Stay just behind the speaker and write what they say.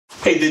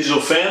Hey digital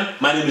fam,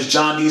 my name is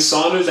John D.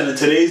 Saunders, and in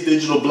today's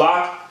digital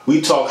block,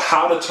 we talk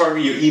how to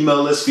target your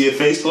email list via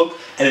Facebook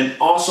and an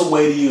awesome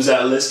way to use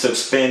that list to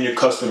expand your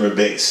customer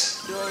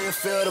base.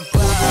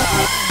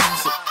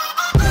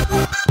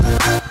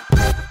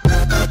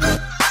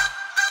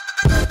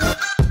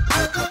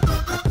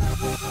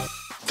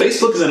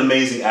 Facebook is an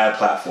amazing ad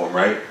platform,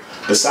 right?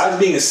 Besides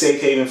being a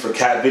safe haven for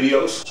cat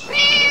videos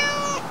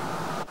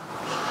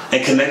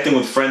and connecting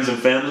with friends and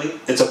family,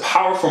 it's a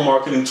powerful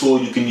marketing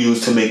tool you can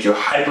use to make your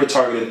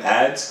hyper-targeted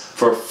ads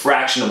for a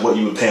fraction of what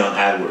you would pay on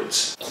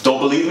AdWords. Don't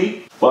believe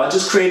me? Well, I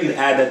just created an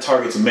ad that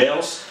targets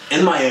males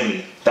in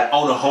Miami that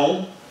own a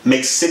home,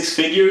 make 6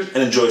 figures,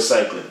 and enjoy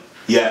cycling.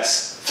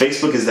 Yes,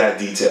 Facebook is that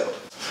detailed.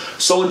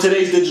 So in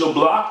today's digital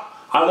block,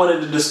 I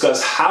wanted to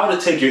discuss how to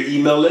take your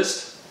email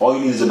list, all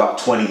you need is about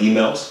 20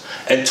 emails,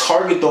 and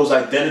target those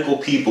identical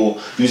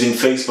people using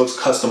Facebook's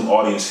custom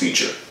audience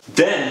feature.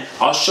 Then,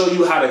 I'll show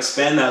you how to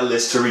expand that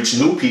list to reach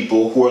new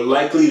people who are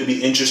likely to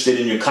be interested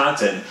in your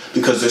content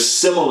because they're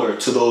similar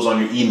to those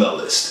on your email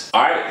list.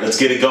 Alright, let's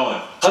get it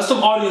going. Custom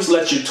Audience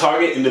lets you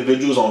target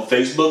individuals on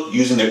Facebook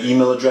using their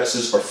email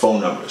addresses or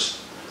phone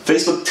numbers.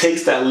 Facebook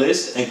takes that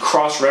list and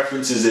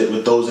cross-references it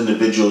with those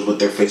individuals with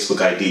their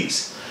Facebook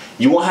IDs.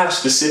 You won't have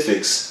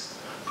specifics,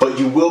 but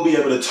you will be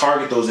able to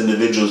target those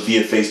individuals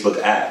via Facebook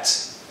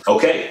ads.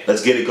 Okay,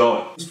 let's get it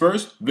going.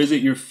 First,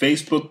 visit your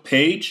Facebook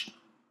page.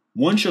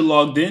 Once you're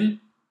logged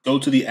in, go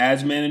to the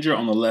Ads Manager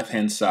on the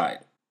left-hand side.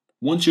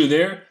 Once you're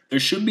there,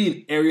 there should be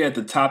an area at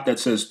the top that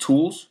says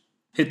Tools.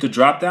 Hit the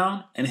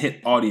drop-down and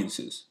hit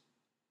Audiences.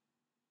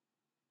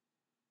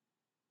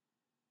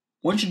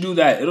 Once you do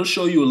that, it'll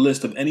show you a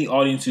list of any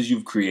audiences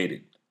you've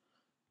created.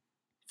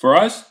 For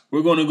us,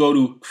 we're going to go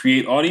to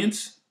Create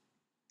Audience,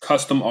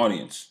 Custom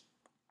Audience.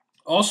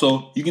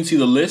 Also, you can see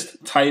the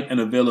list, type, and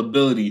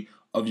availability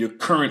of your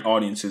current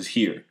audiences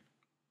here.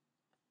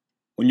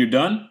 When you're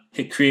done,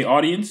 hit Create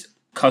Audience,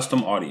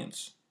 Custom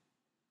Audience.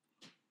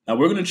 Now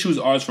we're going to choose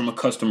ours from a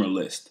customer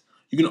list.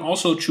 You can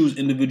also choose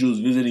individuals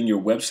visiting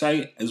your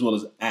website as well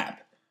as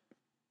app.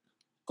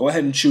 Go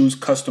ahead and choose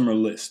Customer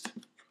List.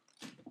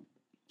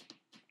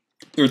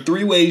 There are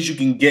 3 ways you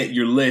can get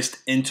your list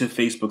into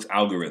Facebook's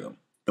algorithm.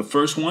 The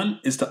first one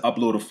is to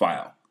upload a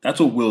file. That's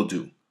what we'll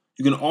do.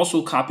 You can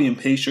also copy and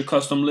paste your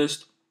custom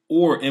list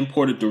or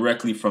import it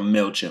directly from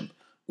MailChimp,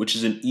 which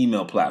is an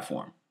email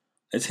platform.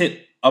 Let's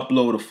hit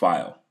Upload a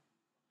File.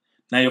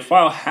 Now your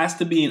file has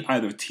to be in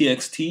either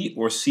TXT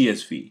or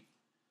CSV.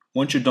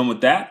 Once you're done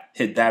with that,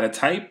 hit Data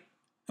Type,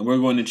 and we're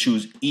going to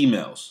choose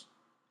Emails.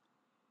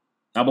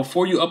 Now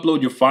before you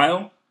upload your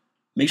file,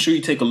 make sure you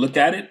take a look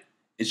at it.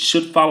 It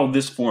should follow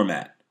this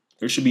format.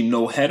 There should be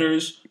no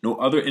headers, no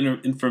other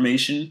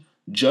information,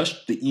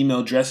 just the email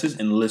addresses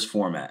in list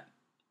format.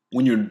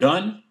 When you're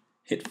done,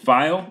 hit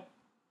File,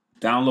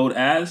 Download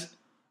as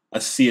a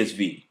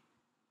CSV.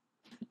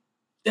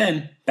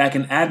 Then, back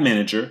in Ad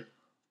Manager,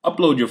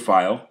 upload your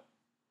file,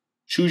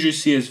 choose your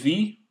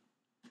CSV,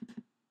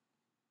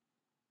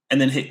 and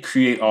then hit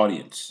Create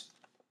Audience.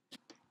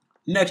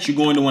 Next, you're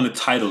going to want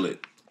to title it.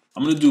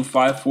 I'm going to do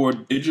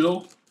 5-4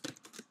 Digital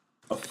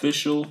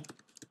Official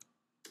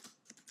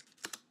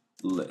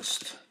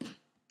List.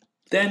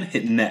 Then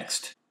hit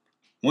Next.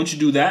 Once you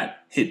do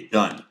that, hit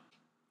Done.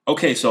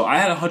 Okay, so I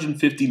had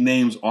 150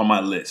 names on my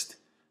list.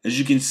 As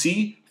you can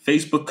see,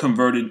 Facebook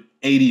converted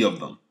 80 of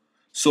them.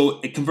 So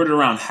it converted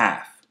around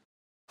half.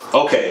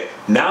 Okay,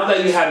 now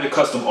that you have your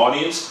custom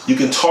audience, you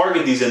can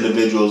target these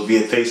individuals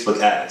via Facebook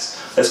ads.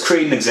 Let's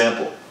create an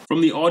example. From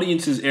the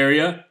audiences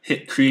area,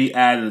 hit Create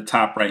Ad in the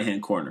top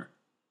right-hand corner.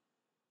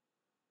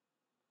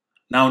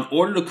 Now, in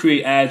order to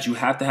create ads, you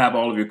have to have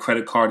all of your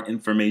credit card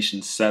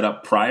information set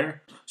up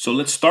prior. So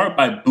let's start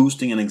by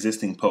boosting an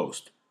existing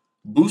post.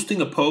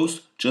 Boosting a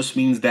post just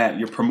means that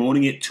you're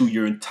promoting it to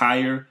your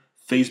entire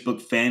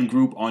Facebook fan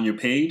group on your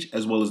page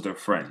as well as their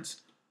friends.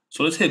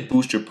 So let's hit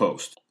Boost Your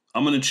Post.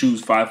 I'm going to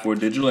choose 5-4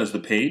 Digital as the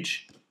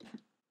page.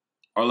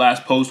 Our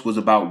last post was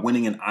about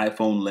winning an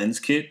iPhone lens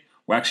kit.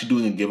 We're actually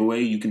doing a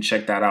giveaway. You can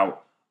check that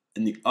out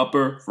in the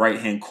upper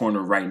right-hand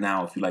corner right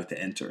now if you'd like to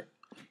enter.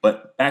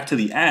 But back to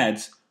the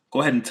ads,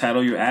 go ahead and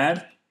title your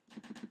ad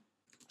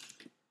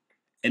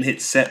and hit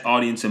Set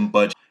Audience and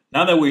Budget.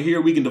 Now that we're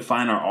here, we can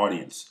define our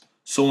audience.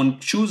 So when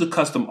choose a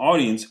custom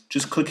audience,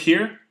 just click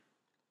here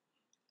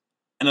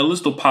and a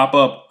list will pop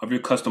up of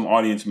your custom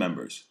audience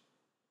members.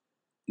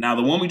 Now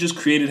the one we just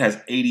created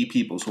has 80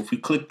 people. So if we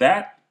click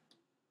that,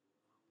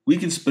 we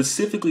can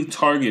specifically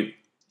target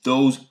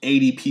those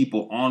 80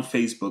 people on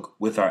Facebook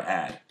with our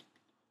ad.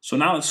 So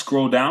now let's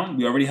scroll down.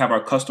 We already have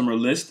our customer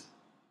list.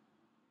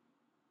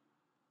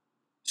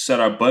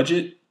 Set our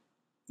budget.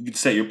 You can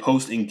set your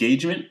post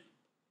engagement.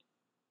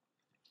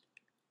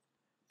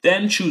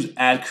 Then choose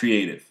Ad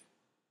Creative.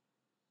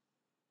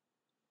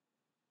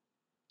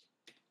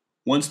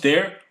 Once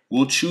there,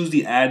 we'll choose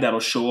the ad that'll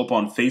show up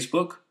on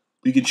Facebook.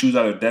 We can choose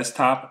either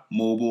desktop,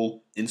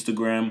 mobile,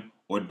 Instagram,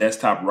 or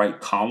desktop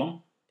right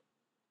column.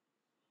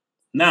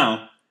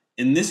 Now,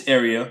 in this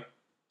area,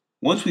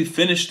 once we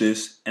finish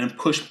this and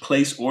push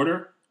place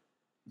order,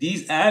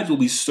 these ads will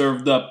be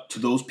served up to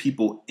those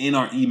people in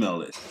our email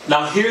list.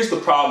 Now here's the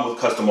problem with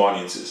custom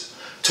audiences.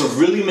 To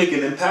really make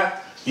an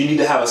impact, you need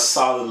to have a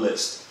solid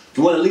list.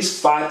 You want at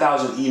least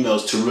 5,000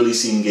 emails to really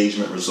see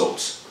engagement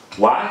results.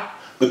 Why?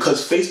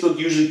 Because Facebook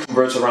usually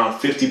converts around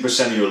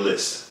 50% of your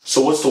list.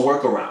 So what's the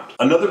workaround?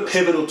 Another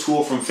pivotal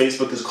tool from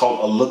Facebook is called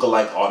a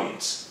Lookalike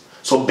Audience.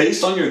 So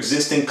based on your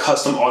existing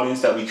custom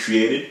audience that we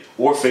created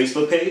or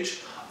Facebook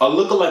page, a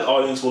Lookalike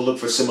Audience will look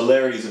for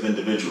similarities of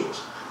individuals.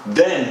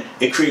 Then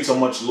it creates a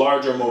much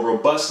larger, more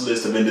robust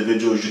list of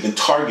individuals you can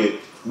target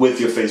with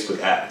your Facebook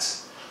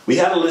ads. We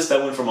had a list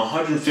that went from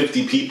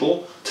 150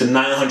 people to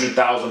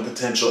 900,000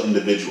 potential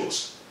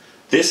individuals.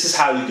 This is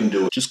how you can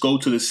do it. Just go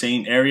to the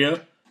same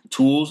area,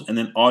 tools, and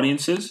then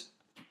audiences.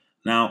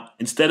 Now,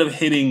 instead of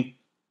hitting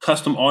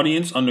custom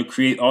audience under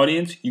create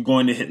audience, you're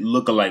going to hit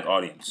lookalike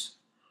audience.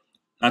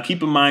 Now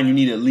keep in mind you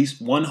need at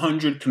least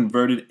 100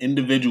 converted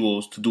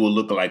individuals to do a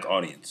lookalike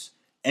audience.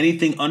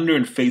 Anything under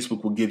in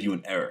Facebook will give you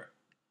an error.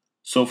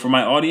 So for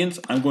my audience,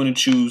 I'm going to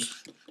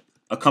choose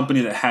a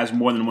company that has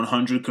more than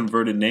 100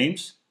 converted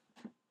names.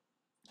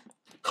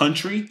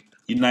 Country,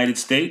 United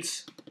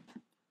States.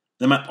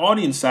 Then my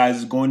audience size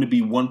is going to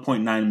be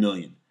 1.9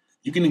 million.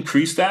 You can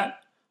increase that.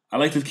 I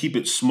like to keep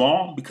it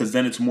small because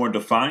then it's more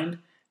defined.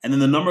 And then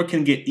the number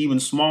can get even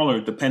smaller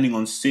depending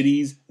on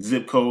cities,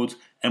 zip codes,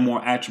 and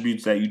more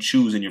attributes that you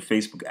choose in your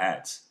Facebook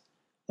ads.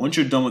 Once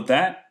you're done with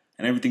that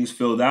and everything's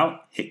filled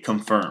out, hit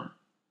confirm.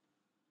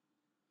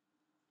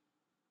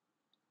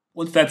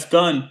 Once that's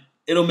done,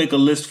 it'll make a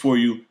list for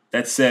you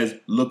that says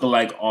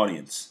lookalike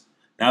audience.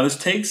 Now this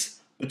takes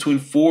between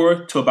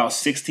 4 to about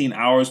 16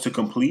 hours to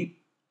complete,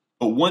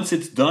 but once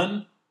it's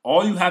done,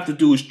 all you have to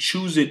do is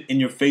choose it in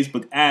your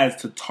Facebook ads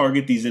to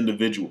target these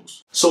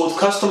individuals. So with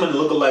custom and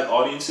lookalike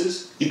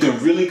audiences, you can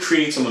really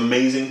create some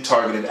amazing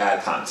targeted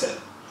ad content.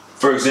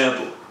 For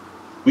example,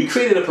 we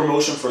created a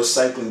promotion for a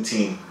cycling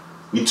team.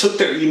 We took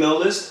their email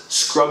list,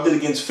 scrubbed it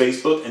against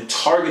Facebook, and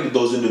targeted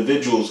those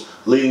individuals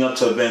leading up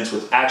to events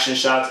with action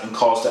shots and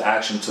calls to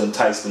action to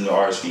entice them to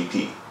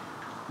RSVP.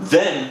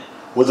 Then,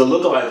 with a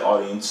lookalike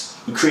audience,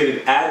 we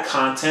created ad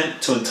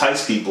content to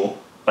entice people,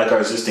 like our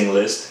existing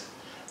list,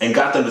 and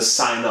got them to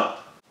sign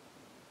up.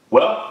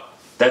 Well,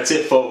 that's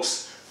it,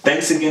 folks.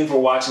 Thanks again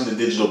for watching The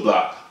Digital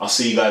Block. I'll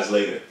see you guys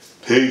later.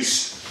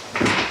 Peace.